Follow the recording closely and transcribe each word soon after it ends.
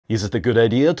Is it a good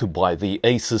idea to buy the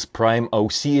ASUS Prime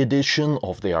OC Edition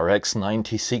of the RX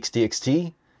 9060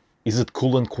 XT? Is it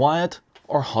cool and quiet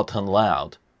or hot and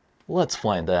loud? Let's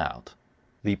find out.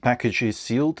 The package is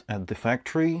sealed at the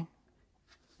factory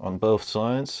on both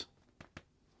sides.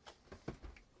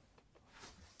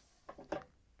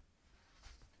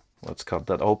 Let's cut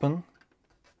that open.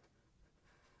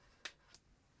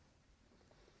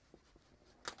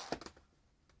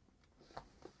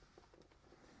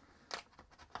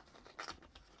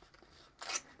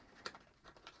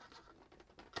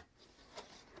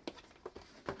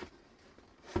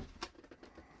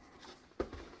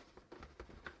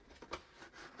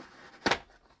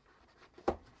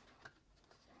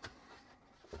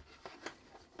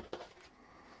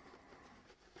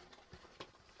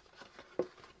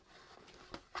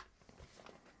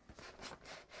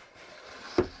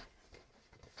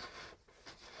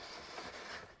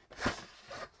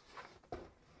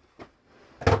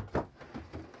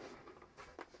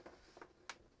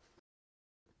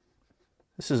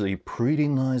 This is a pretty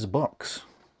nice box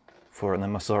for an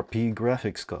MSRP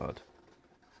graphics card.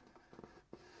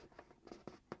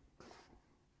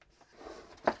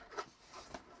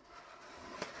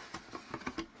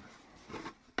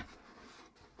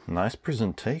 Nice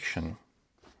presentation.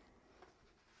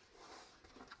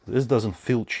 This doesn't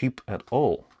feel cheap at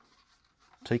all.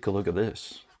 Take a look at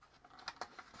this.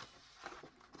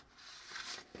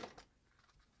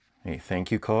 A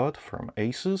thank you card from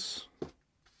ASUS.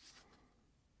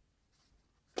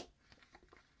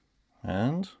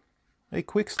 And a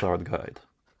quick start guide.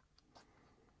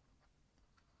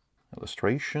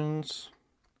 Illustrations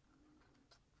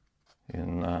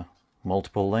in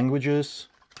multiple languages.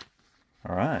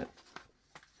 All right.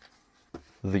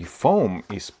 The foam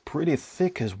is pretty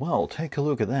thick as well. Take a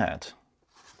look at that.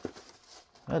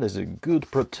 That is a good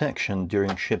protection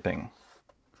during shipping.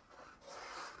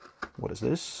 What is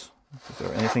this? Is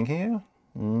there anything here?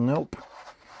 Nope.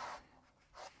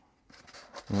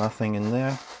 Nothing in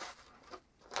there.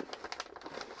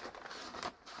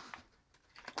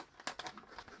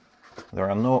 There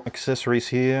are no accessories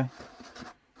here,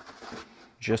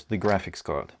 just the graphics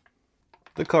card.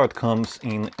 The card comes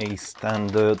in a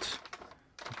standard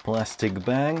plastic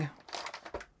bag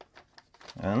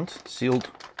and sealed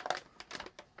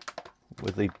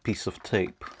with a piece of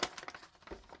tape.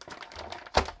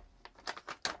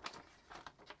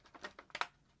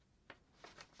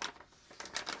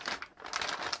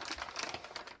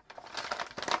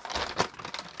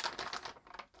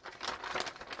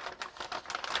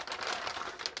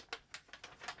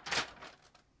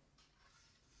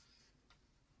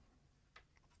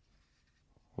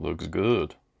 Looks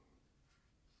good.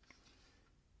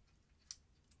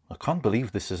 I can't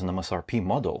believe this is an MSRP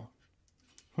model.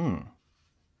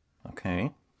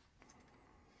 Okay.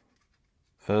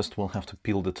 First we'll have to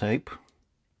peel the tape.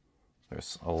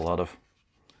 There's a lot of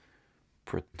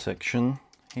protection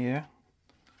here.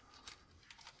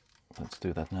 Let's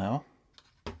do that now.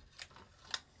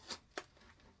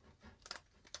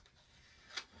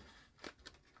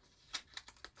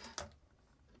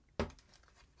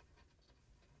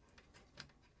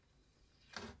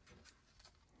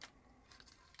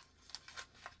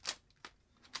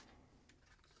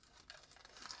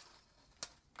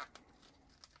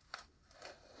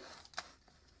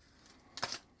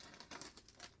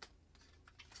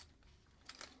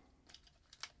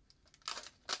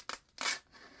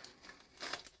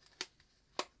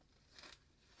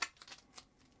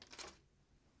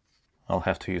 I'll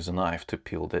have to use a knife to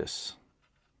peel this.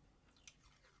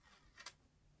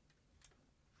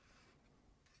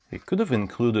 It could have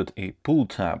included a pull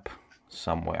tab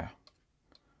somewhere,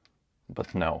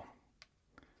 but no.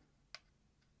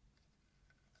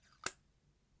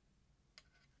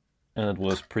 And it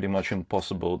was pretty much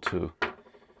impossible to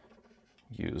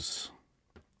use.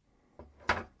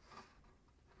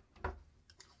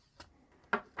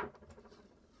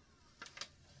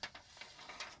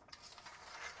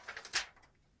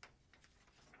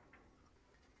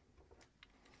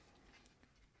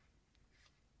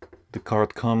 The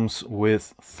card comes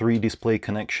with 3 display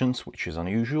connections, which is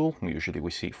unusual. Usually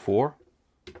we see 4.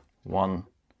 1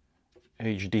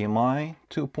 HDMI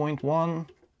 2.1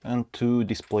 and 2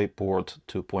 DisplayPort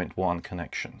 2.1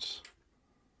 connections.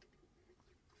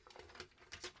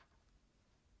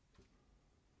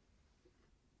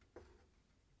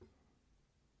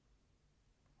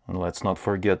 And let's not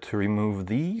forget to remove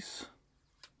these.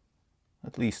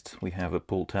 At least we have a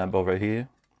pull tab over here.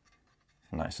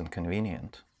 Nice and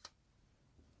convenient.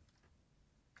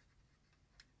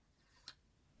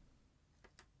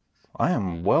 I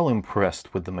am well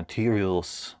impressed with the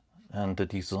materials and the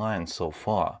design so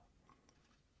far.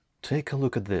 take a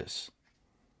look at this.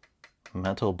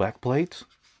 Metal backplate,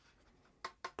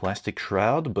 plastic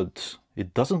shroud, but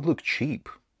it doesn't look cheap.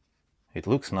 It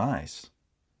looks nice.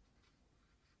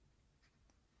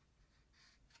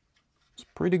 It's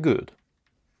pretty good.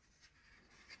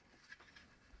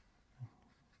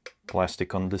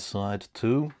 Plastic on this side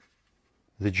too.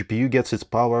 The GPU gets its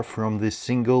power from this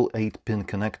single 8-pin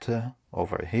connector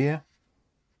over here.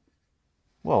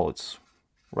 Well, it's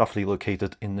roughly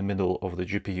located in the middle of the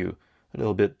GPU, a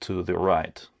little bit to the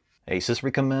right. ASUS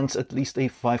recommends at least a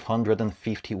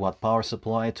 550 watt power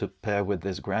supply to pair with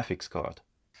this graphics card.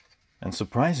 And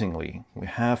surprisingly, we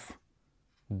have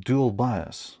dual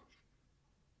BIOS,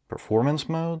 performance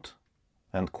mode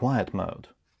and quiet mode.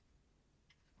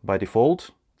 By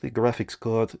default, the graphics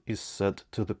card is set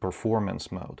to the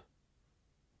performance mode.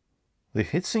 The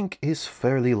heatsink is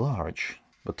fairly large,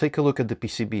 but take a look at the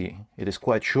PCB. It is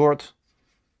quite short,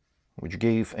 which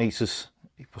gave ASUS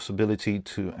a possibility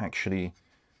to actually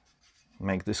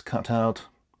make this cutout,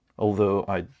 although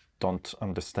I don't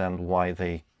understand why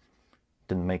they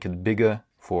didn't make it bigger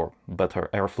for better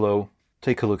airflow.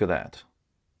 Take a look at that.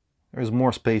 There's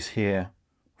more space here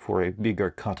for a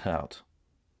bigger cutout.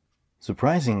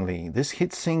 Surprisingly, this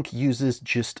heatsink uses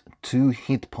just 2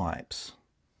 heat pipes.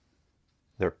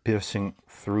 They're piercing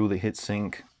through the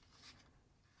heatsink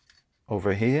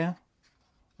over here,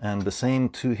 and the same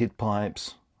 2 heat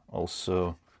pipes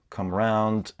also come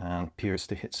round and pierce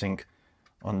the heatsink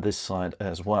on this side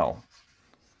as well.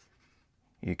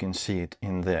 You can see it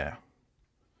in there.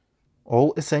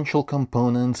 All essential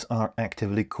components are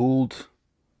actively cooled.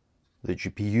 The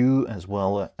GPU as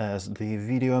well as the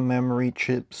video memory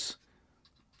chips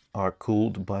are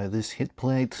cooled by this heat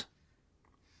plate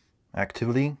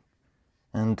actively,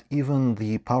 and even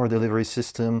the power delivery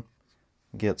system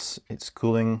gets its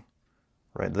cooling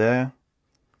right there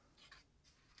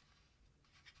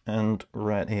and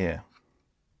right here.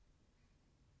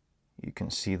 You can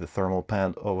see the thermal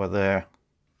pad over there.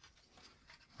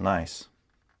 Nice.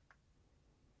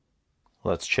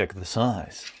 Let's check the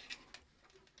size.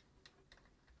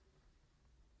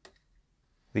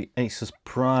 The ASUS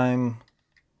Prime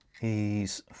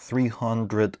is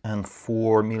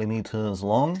 304 millimeters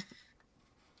long.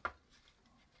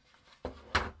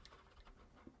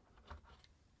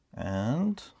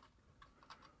 And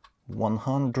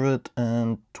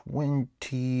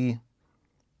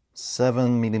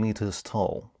 127 millimeters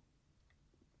tall.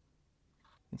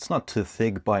 It's not too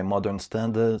thick by modern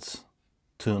standards,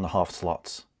 2.5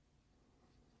 slots.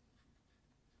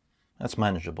 That's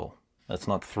manageable. That's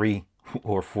not 3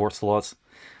 or 4 slots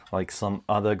like some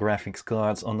other graphics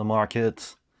cards on the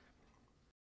market.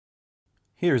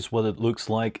 Here's what it looks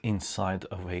like inside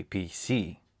of a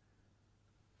PC.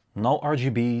 No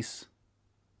RGBs,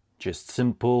 just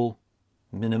simple,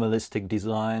 minimalistic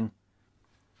design,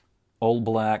 all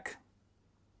black,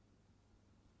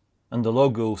 and the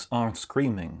logos aren't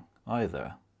screaming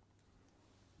either.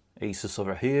 ASUS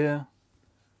over here,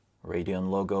 Radeon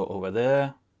logo over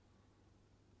there.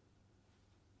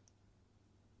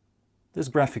 This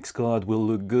graphics card will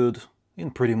look good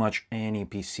in pretty much any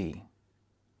PC.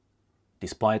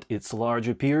 Despite its large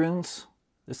appearance,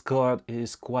 this card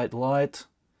is quite light,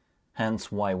 hence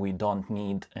why we don't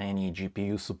need any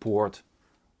GPU support.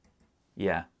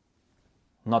 Yeah,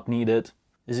 not needed.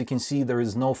 As you can see, there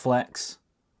is no flex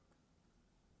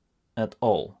at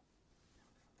all,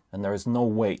 and there is no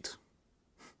weight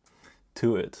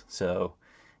to it. So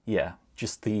yeah,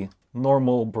 just the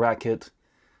normal bracket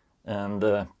and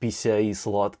PCIe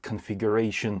slot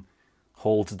configuration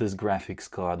holds this graphics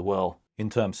card well.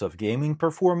 In terms of gaming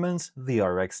performance, the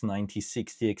RX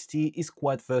 9060 XT is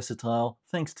quite versatile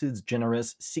thanks to its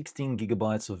generous 16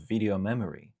 GB of video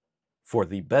memory. For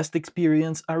the best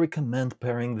experience, I recommend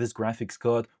pairing this graphics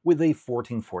card with a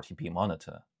 1440p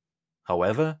monitor.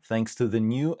 However, thanks to the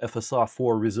new FSR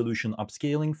 4 resolution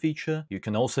upscaling feature, you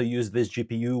can also use this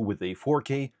GPU with a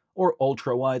 4K or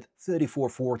ultra-wide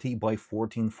 3440 by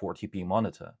 1440p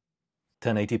monitor.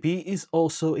 1080p is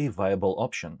also a viable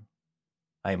option.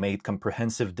 I made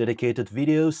comprehensive dedicated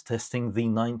videos testing the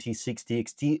 9060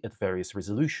 XT at various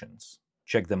resolutions.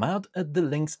 Check them out at the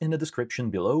links in the description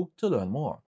below to learn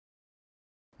more.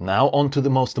 Now on to the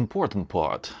most important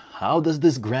part. How does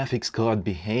this graphics card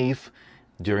behave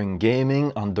during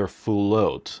gaming under full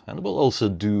load? And we'll also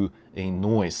do a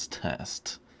noise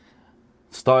test,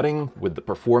 starting with the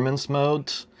performance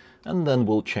mode, and then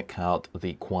we'll check out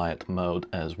the quiet mode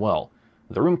as well.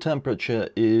 The room temperature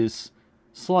is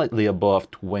slightly above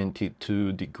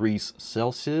 22 degrees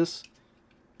Celsius.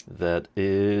 That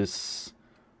is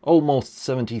almost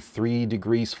 73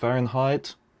 degrees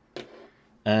Fahrenheit.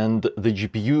 And the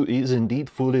GPU is indeed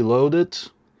fully loaded.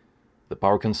 The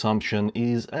power consumption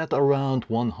is at around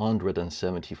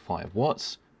 175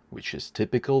 watts, which is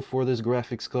typical for this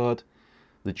graphics card.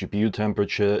 The GPU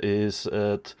temperature is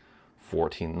at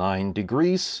 49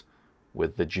 degrees,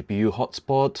 with the GPU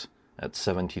hotspot at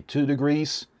 72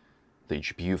 degrees. The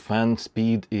GPU fan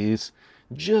speed is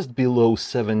just below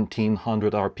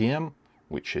 1700 RPM,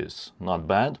 which is not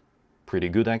bad, pretty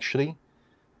good actually.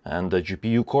 And the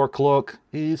GPU core clock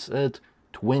is at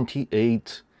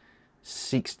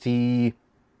 62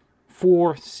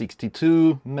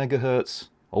 megahertz.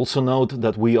 Also note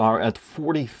that we are at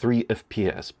 43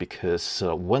 FPS because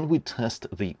when we test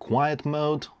the quiet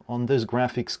mode on this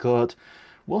graphics card,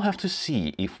 we'll have to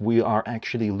see if we are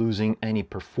actually losing any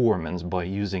performance by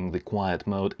using the quiet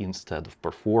mode instead of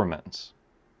performance.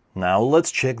 Now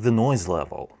let's check the noise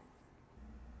level.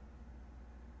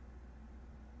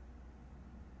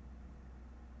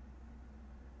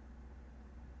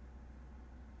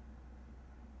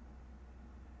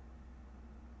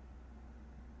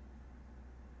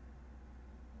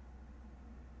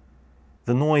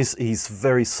 The noise is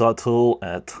very subtle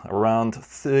at around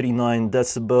 39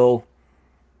 decibel.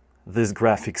 This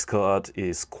graphics card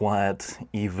is quiet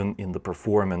even in the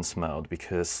performance mode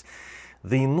because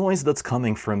the noise that's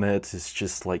coming from it is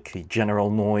just like a general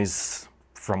noise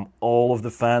from all of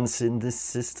the fans in this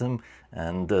system,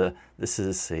 and this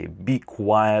is a Be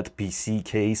Quiet PC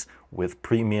case with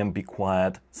premium Be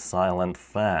Quiet silent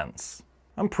fans.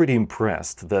 I'm pretty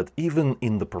impressed that even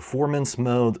in the performance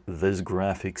mode, this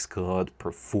graphics card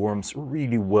performs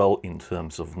really well in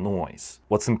terms of noise.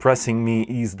 What's impressing me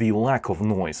is the lack of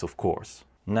noise, of course.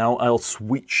 Now I'll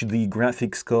switch the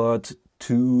graphics card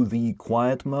to the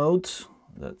quiet mode.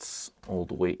 That's all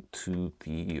the way to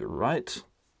the right.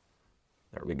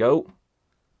 There we go.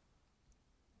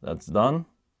 That's done.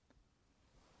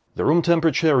 The room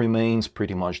temperature remains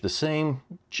pretty much the same,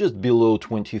 just below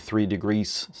 23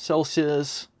 degrees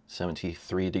Celsius,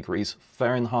 73 degrees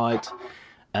Fahrenheit,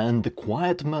 and the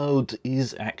quiet mode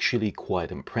is actually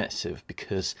quite impressive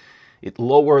because it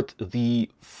lowered the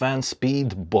fan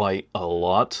speed by a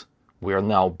lot. We are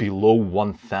now below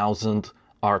 1000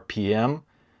 RPM.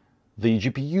 The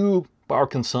GPU power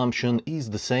consumption is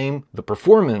the same. The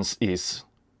performance is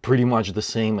pretty much the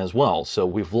same as well, so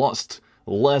we've lost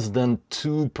less than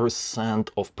 2%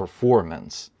 of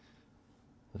performance.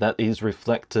 That is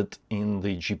reflected in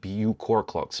the GPU core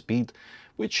clock speed,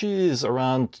 which is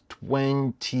around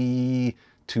 20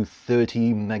 to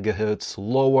 30 megahertz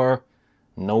lower.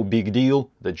 No big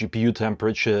deal. The GPU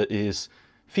temperature is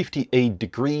 58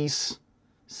 degrees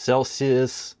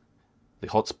Celsius. The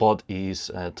hotspot is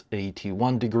at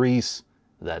 81 degrees.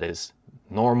 That is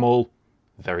normal,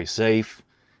 very safe,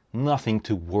 nothing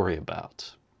to worry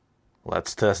about.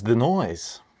 Let's test the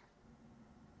noise.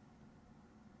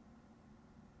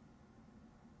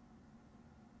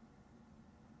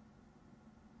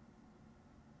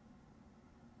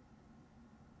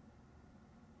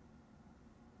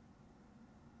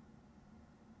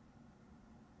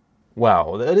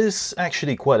 Wow, that is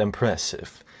actually quite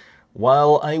impressive.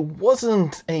 While I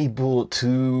wasn't able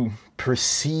to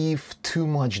perceive too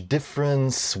much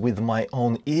difference with my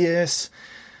own ears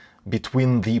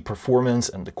between the performance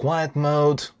and the quiet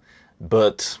mode,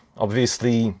 but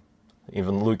obviously,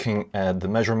 even looking at the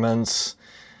measurements,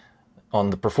 on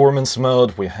the performance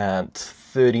mode we had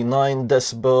 39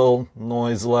 decibel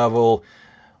noise level.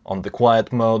 On the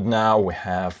quiet mode now we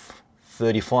have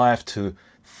 35 to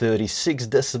 36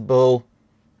 decibel,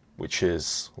 which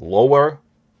is lower,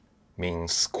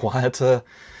 means quieter,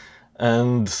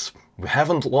 and we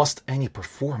haven't lost any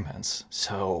performance.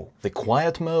 So the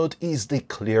quiet mode is the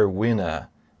clear winner.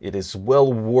 It is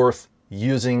well worth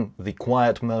using the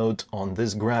quiet mode on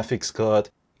this graphics card.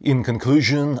 In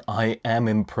conclusion, I am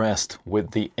impressed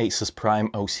with the ASUS Prime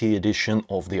OC Edition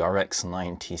of the RX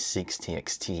 9060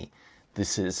 XT.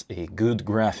 This is a good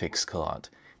graphics card.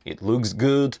 It looks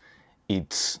good,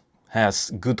 it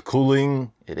has good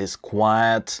cooling, it is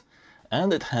quiet,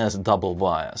 and it has double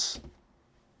bias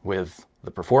with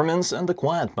the performance and the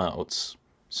quiet modes.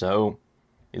 So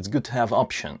it's good to have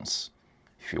options.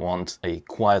 If you want a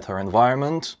quieter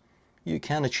environment, you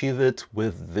can achieve it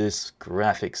with this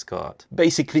graphics card.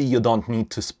 Basically, you don't need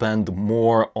to spend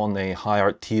more on a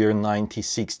higher tier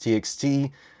 9060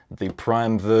 XT. The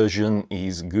Prime version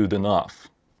is good enough.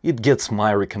 It gets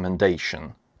my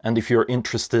recommendation. And if you're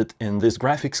interested in this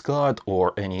graphics card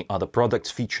or any other products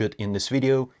featured in this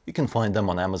video, you can find them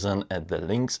on Amazon at the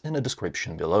links in the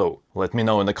description below. Let me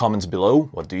know in the comments below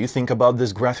what do you think about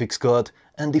this graphics card,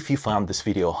 and if you found this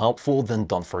video helpful, then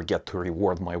don't forget to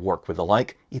reward my work with a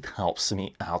like. It helps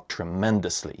me out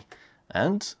tremendously.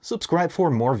 And subscribe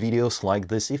for more videos like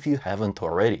this if you haven't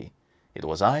already. It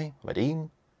was I, Vadim.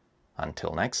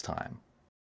 Until next time.